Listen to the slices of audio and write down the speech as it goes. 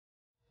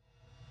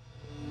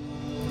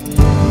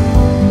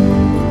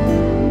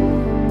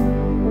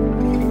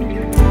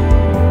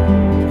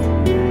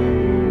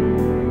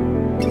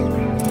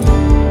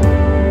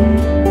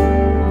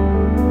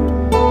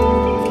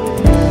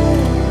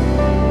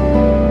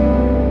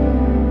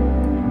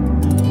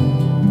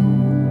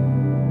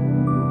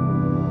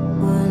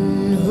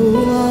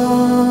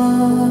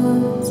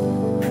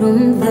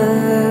From the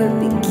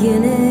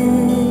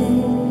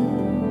beginning,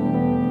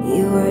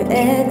 you were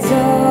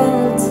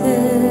exalted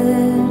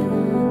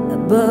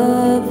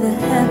above the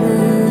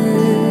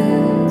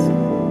heavens.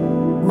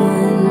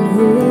 One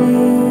who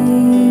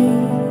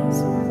is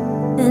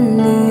and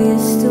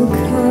needs to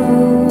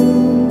come.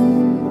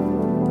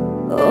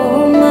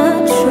 All my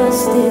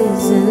trust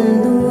is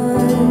in the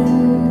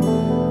one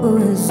who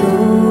has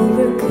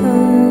overcome.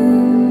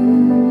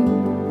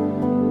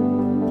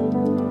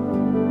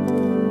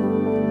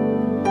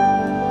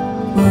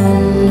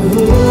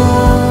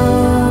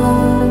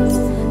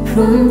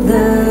 From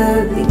the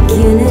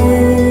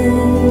beginning,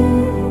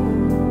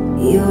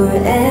 you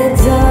were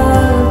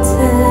exalted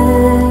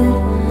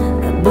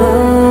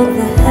above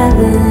the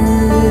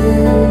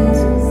heavens.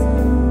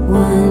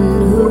 One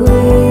who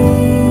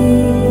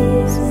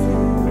is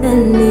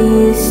and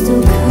needs to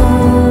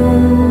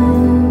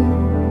come.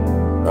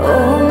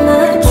 All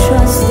my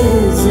trust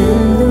is in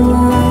the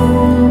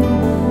one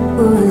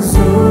who has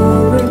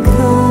overcome.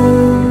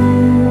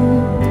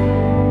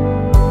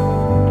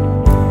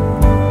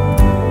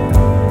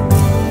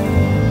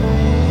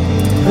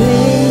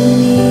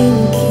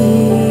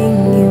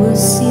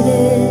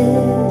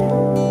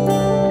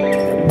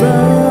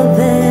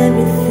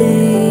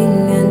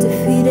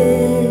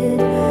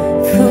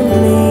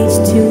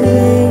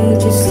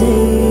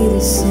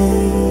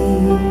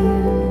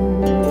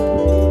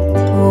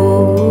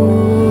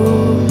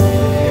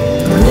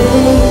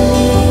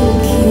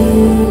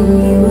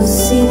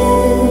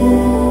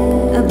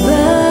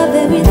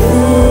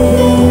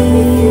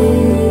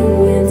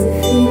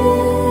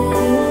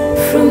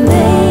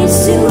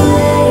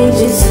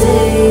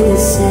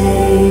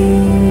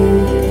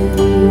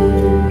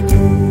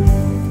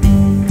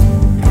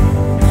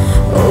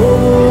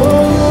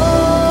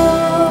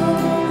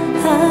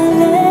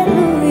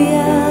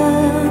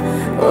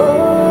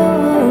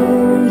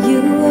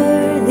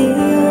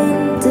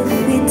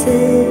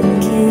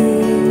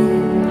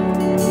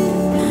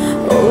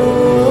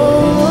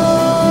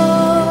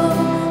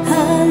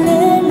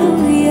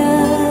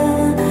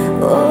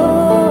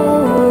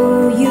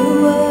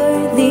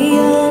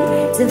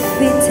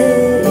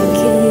 Undefeated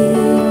King.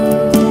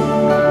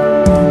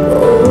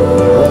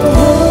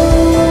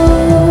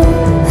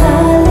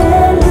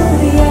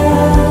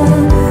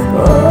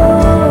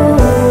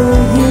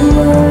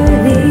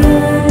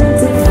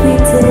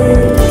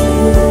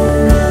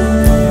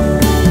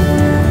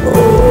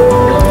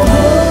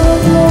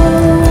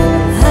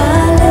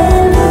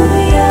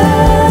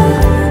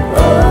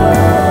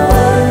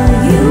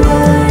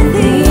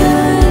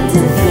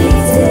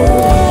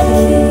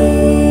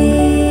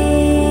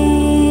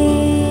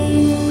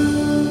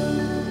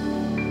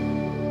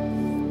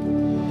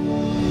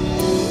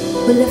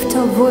 We lift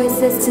our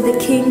voices to the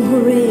King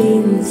who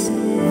reigns,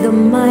 the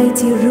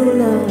mighty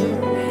ruler,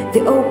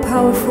 the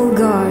all-powerful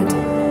God.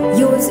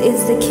 Yours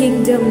is the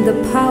kingdom, the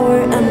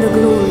power and the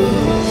glory.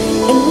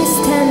 And we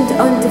stand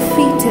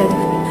undefeated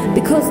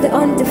because the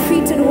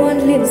undefeated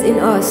one lives in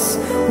us.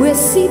 We're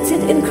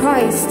seated in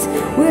Christ.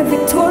 We're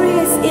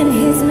victorious in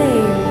His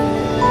name.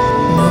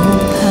 No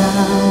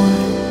power,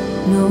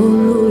 no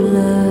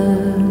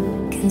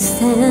ruler can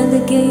stand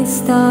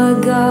against our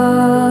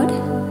God.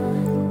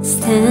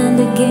 Stand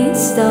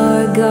against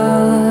our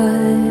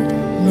God.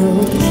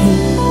 No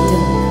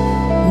kingdom,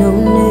 no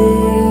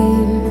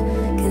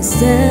name can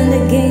stand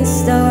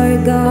against our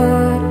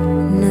God.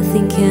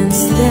 Nothing can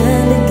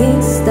stand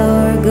against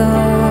our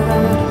God.